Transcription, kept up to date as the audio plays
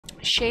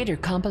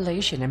Shader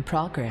compilation in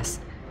progress.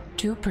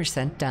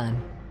 2%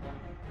 done.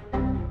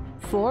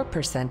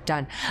 4%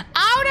 done.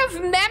 Out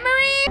of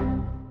memory?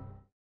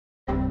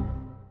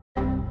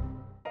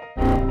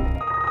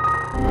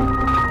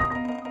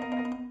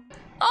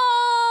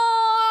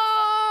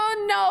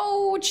 Oh,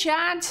 no,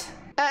 chat.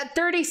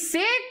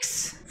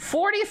 36?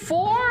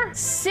 44?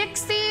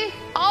 60?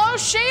 Oh,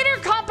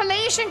 shader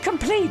compilation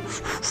complete.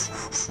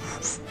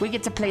 We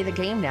get to play the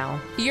game now.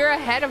 You're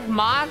ahead of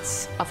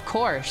mods? Of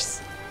course.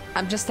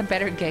 I'm just a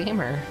better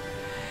gamer.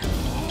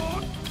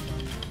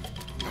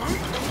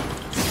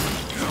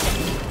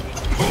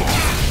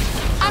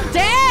 I'm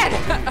dead!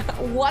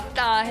 What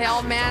the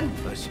hell, man?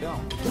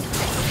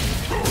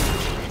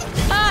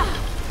 Ah!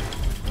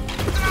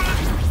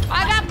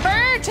 I got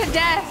burned to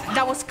death!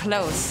 That was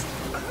close.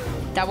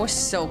 That was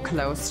so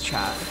close,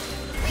 chat.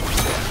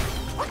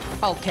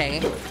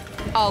 Okay.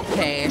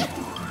 Okay.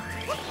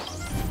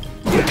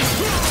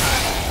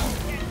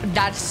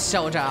 That's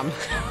so dumb.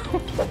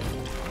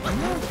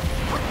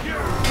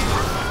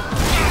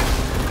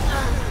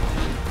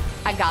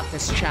 I got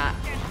this, chat.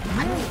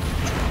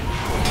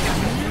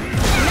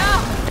 No!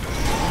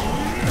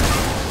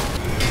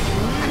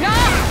 No!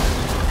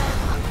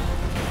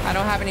 I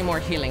don't have any more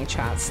healing,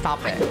 chat.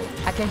 Stop it.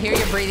 I can hear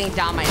you breathing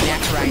down my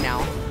neck right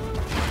now.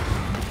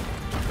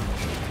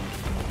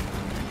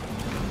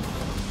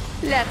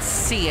 Let's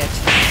see it.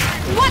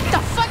 What the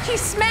fuck? He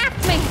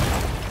smacked me!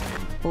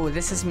 Oh,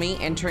 this is me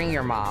entering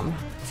your mom.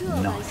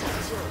 No.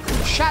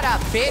 Shut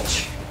up,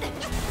 bitch!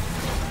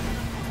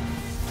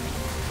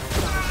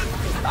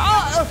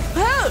 Oh,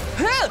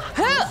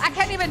 I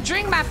can't even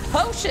drink my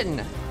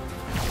potion.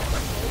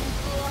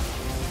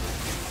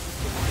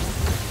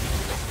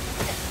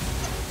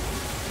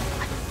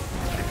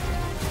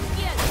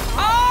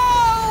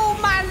 Oh,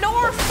 my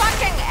lord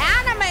fucking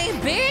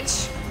anime,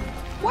 bitch!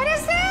 What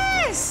is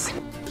this?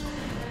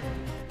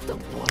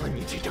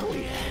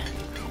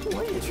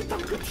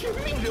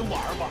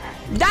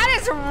 That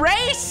is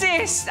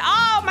racist!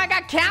 Oh my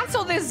god,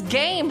 cancel this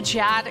game,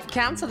 Chad.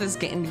 Cancel this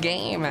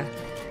game.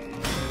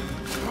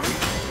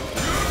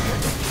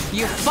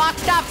 You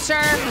fucked up,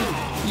 sir.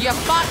 You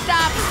fucked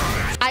up.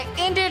 I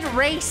ended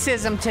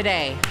racism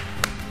today.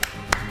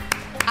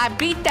 I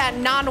beat that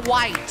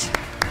non-white.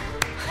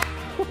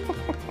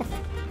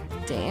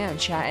 Damn,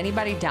 chat.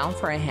 Anybody down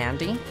for a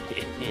handy?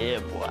 Yeah,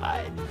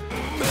 boy.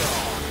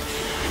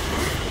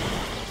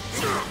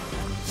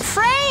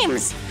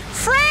 Frames!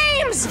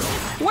 Frames!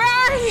 Where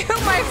are you,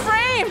 my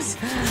frames?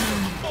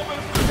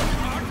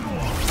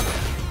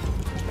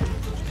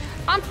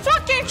 I'm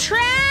fucking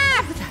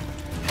trapped!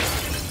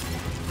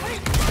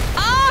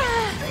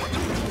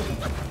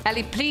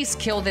 Elly, please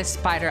kill this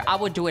spider. I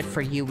would do it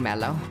for you,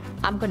 Mello.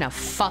 I'm gonna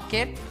fuck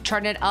it,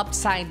 turn it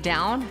upside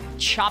down,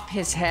 chop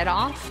his head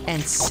off,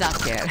 and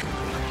suck it.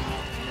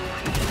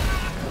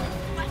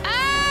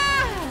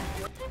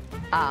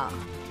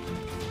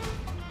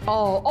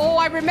 Oh,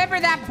 I remember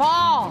that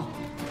ball.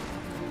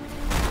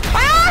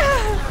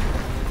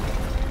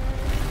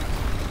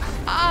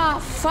 Ah,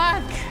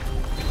 fuck.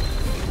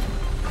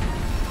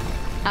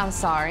 I'm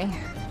sorry.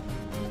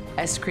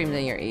 I screamed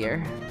in your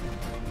ear.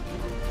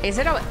 Is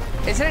it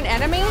an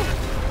enemy?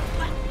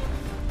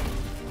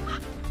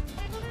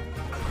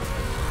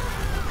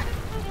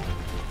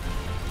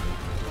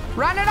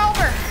 Run it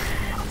over!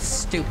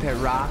 Stupid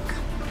rock.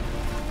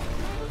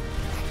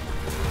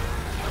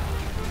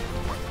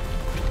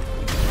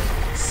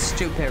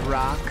 Stupid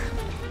rock.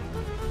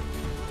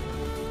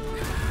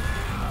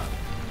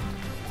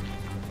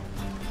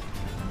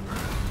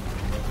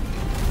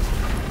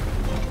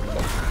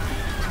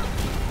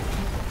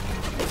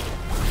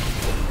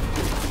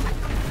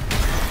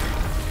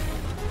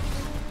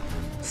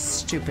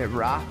 Stupid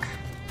rock.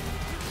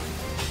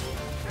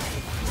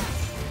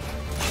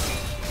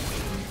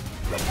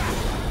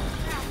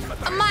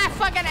 My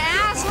fucking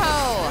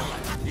asshole!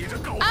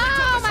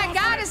 Oh my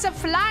god, it's a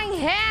flying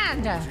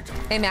hand!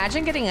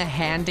 Imagine getting a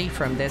handy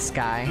from this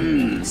guy.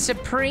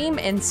 Supreme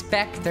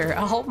Inspector.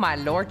 Oh my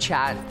lord,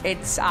 chat.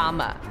 It's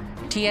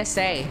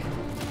TSA.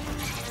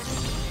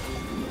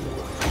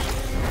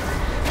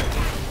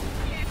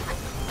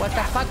 What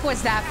the fuck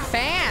was that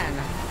fan?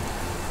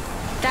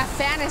 That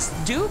fan is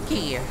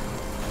dookie.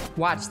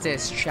 Watch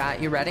this,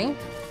 chat. You ready?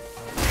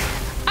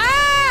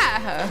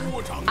 Ah!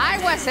 I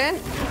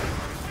wasn't.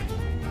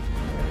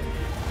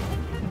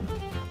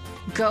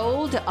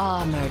 Gold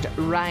armored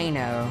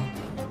rhino.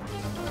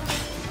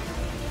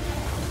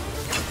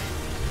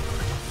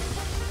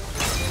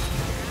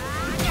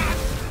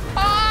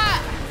 Ah!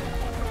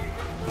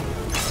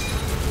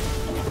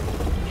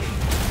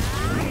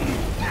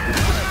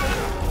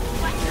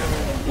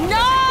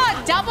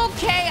 No! Double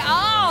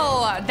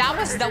KO! That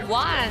was the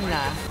one.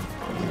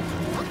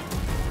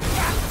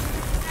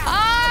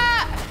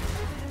 Ah!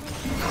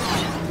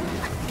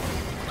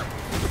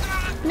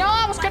 No,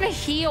 I was gonna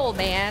heal,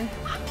 man.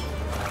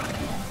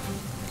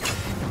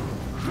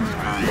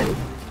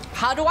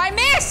 How do I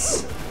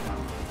miss?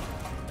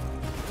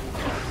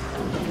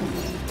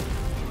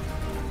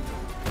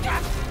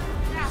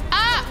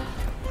 Ah!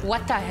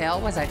 What the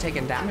hell was I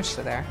taking damage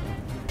to there?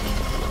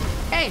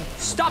 Hey,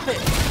 stop it!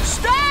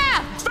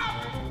 Stop!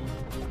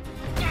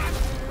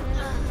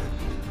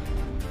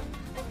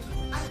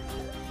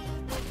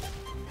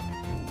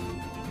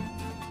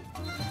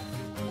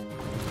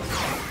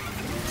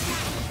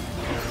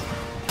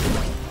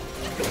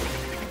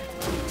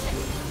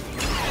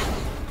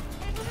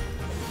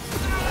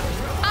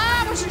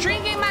 I was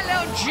drinking my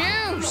little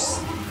juice.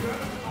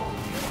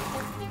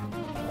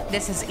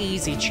 This is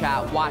easy,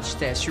 chat. Watch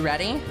this. You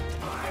ready?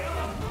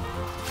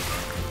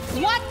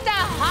 What the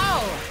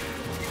hell?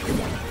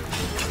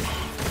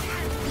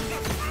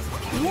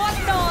 What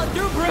the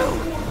do, bro?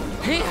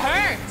 He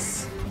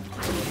hurts.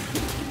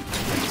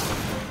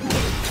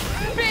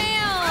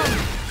 Bam!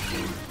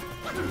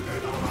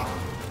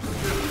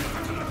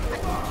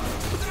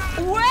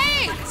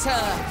 Wait!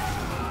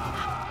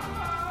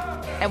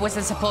 It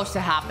wasn't supposed to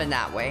happen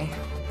that way.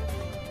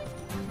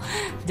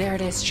 There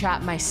it is,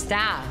 chat. My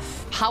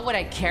staff. How would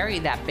I carry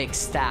that big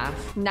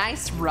staff?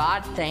 Nice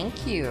rod,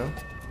 thank you.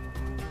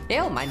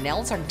 Ew, my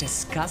nails are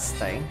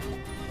disgusting.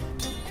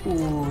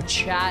 Ooh,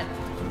 chat.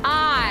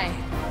 I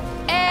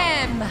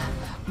am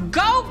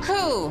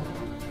Goku!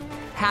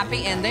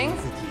 Happy ending?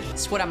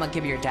 That's what I'm gonna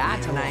give your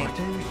dad tonight.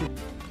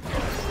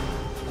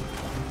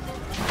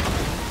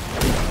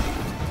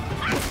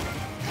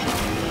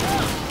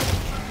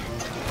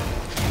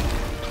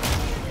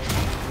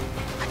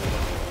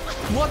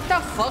 What the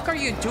fuck are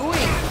you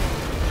doing?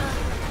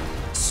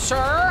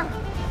 Sir?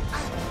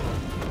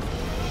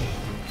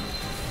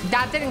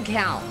 That didn't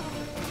count.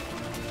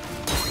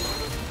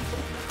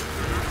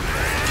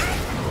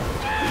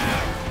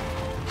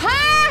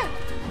 Huh?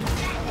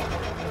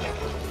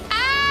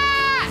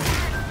 Ah!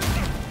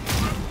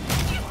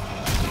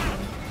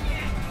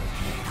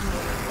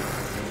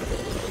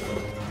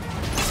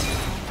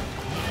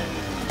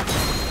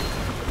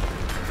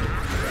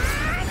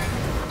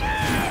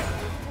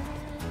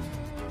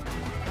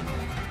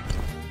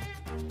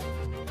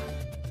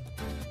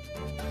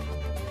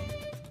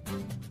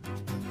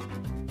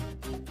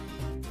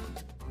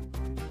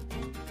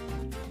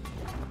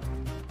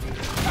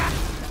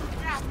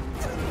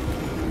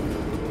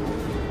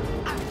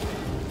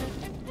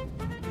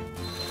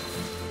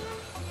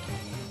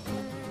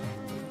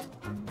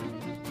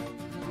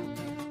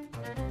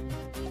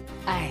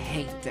 I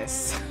hate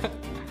this.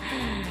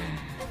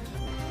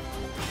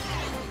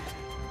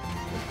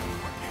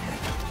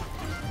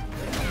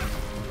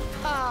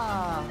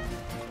 Ah.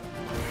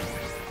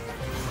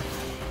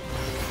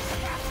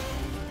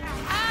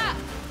 Ah.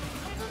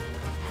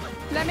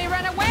 Let me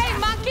run away,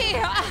 monkey!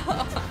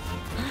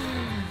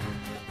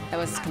 That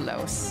was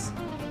close.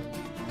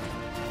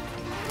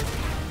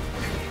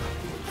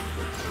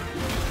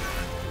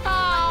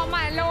 Oh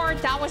my lord,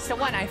 that was the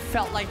one. I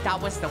felt like that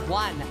was the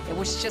one. It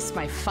was just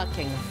my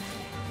fucking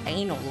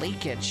anal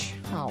leakage.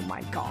 Oh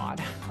my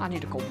god. I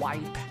need to go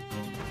wipe.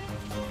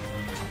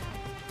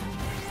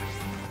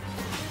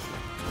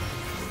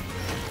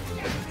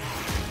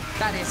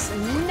 That is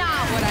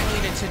not what I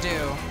needed to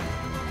do.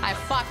 I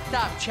fucked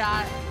up,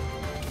 chat.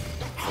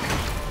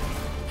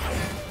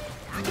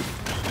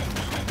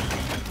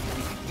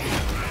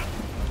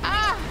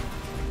 Ah!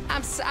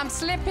 I'm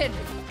slipping.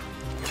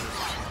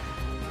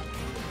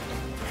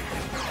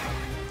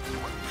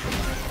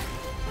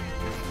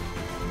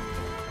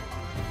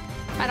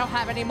 I don't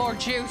have any more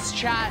juice,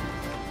 chat.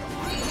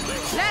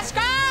 Let's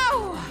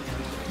go!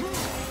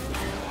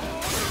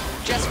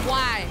 Just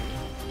why?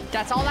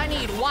 That's all I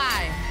need.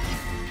 Why?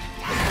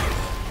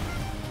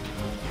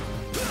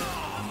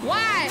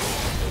 Why?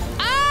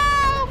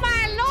 Oh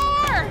my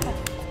lord!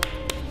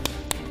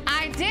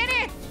 I did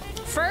it!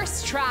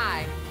 First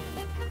try.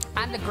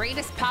 I'm the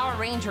greatest Power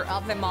Ranger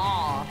of them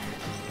all.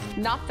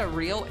 Not the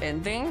real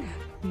ending.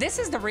 This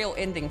is the real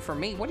ending for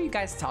me. What are you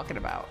guys talking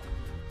about?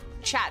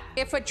 Chat,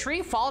 if a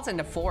tree falls in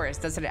the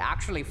forest, does it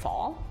actually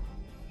fall?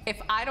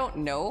 If I don't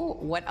know,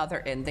 what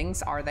other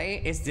endings are they?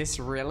 Is this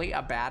really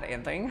a bad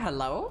ending?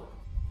 Hello?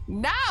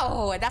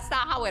 No, that's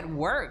not how it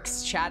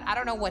works, chat. I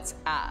don't know what's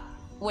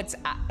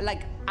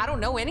like, I don't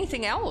know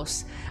anything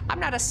else. I'm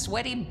not a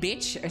sweaty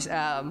bitch,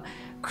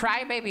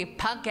 crybaby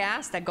punk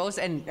ass that goes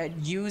and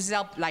uses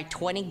up like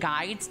 20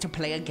 guides to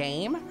play a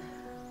game.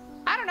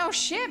 I don't know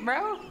shit,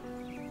 bro.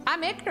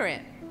 I'm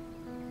ignorant.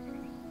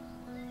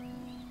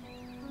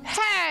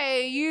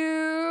 Hey,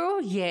 you.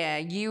 Yeah,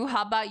 you.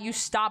 How about you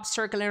stop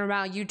circling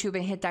around YouTube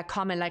and hit that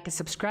comment, like, and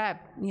subscribe?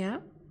 Yeah?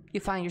 You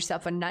find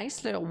yourself a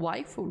nice little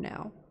waifu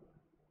now.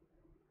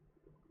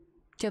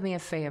 Do me a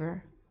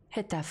favor.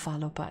 Hit that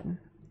follow button.